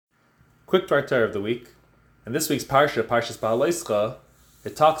Quick Torah of the week. In this week's Parsha, Parshas Behaalotecha,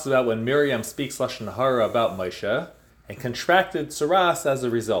 it talks about when Miriam speaks Lashon Hara about Moshe and contracted tsuras as a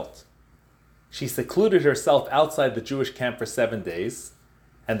result. She secluded herself outside the Jewish camp for 7 days,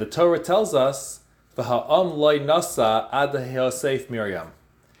 and the Torah tells us, V'ha'am loy nasa ad ha'osef Miriam,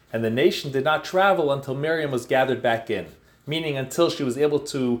 and the nation did not travel until Miriam was gathered back in, meaning until she was able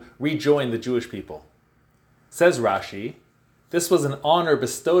to rejoin the Jewish people. Says Rashi, this was an honor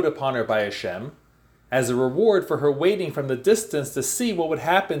bestowed upon her by Hashem, as a reward for her waiting from the distance to see what would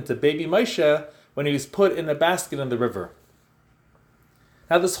happen to baby Moshe when he was put in a basket in the river.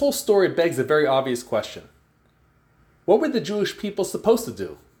 Now this whole story begs a very obvious question. What were the Jewish people supposed to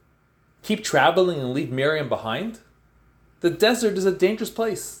do? Keep traveling and leave Miriam behind? The desert is a dangerous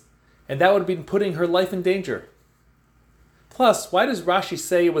place, and that would have been putting her life in danger. Plus, why does Rashi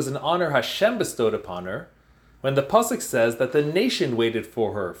say it was an honor Hashem bestowed upon her, when the pasuk says that the nation waited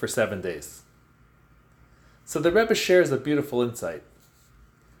for her for 7 days? So the Rebbe shares a beautiful insight.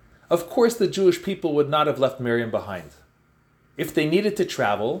 Of course the Jewish people would not have left Miriam behind. If they needed to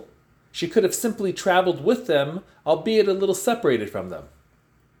travel, she could have simply traveled with them, albeit a little separated from them.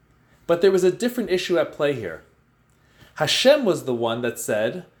 But there was a different issue at play here. Hashem was the one that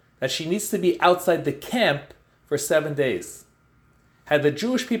said that she needs to be outside the camp for 7 days. Had the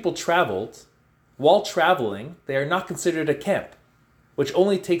Jewish people traveled, while traveling, they are not considered a camp, which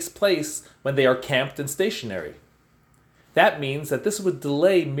only takes place when they are camped and stationary. That means that this would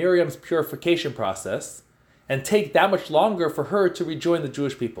delay Miriam's purification process and take that much longer for her to rejoin the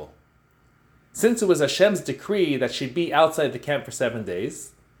Jewish people. Since it was Hashem's decree that she be outside the camp for 7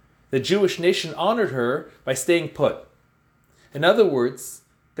 days, the Jewish nation honored her by staying put. In other words,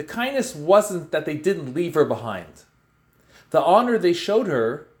 the kindness wasn't that they didn't leave her behind. The honor they showed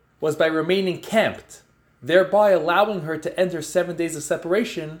her was by remaining camped, thereby allowing her to enter 7 days of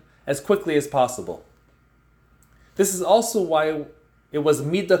separation as quickly as possible. This is also why it was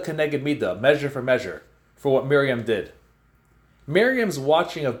midah keneged midah, measure for measure, for what Miriam did. Miriam's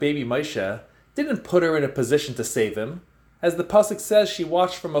watching of baby Moshe didn't put her in a position to save him, as the pasuk says she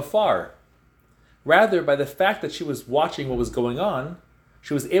watched from afar. Rather, by the fact that she was watching what was going on,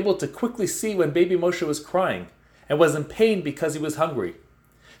 she was able to quickly see when baby Moshe was crying and was in pain because he was hungry.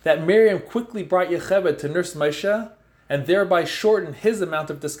 That Miriam quickly brought Yocheved to nurse Moshe and thereby shortened his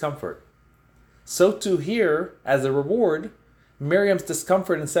amount of discomfort. So too here, as a reward, Miriam's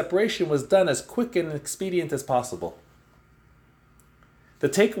discomfort and separation was done as quick and expedient as possible. The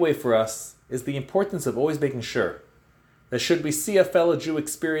takeaway for us is the importance of always making sure that should we see a fellow Jew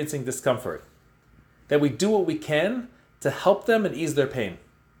experiencing discomfort, that we do what we can to help them and ease their pain.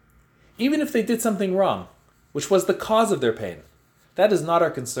 Even if they did something wrong, which was the cause of their pain, that is not our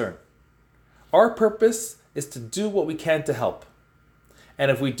concern. Our purpose is to do what we can to help.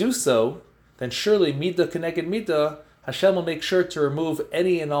 And if we do so, then surely midah keneged midah, Hashem will make sure to remove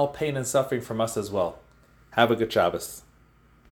any and all pain and suffering from us as well. Have a good Shabbos.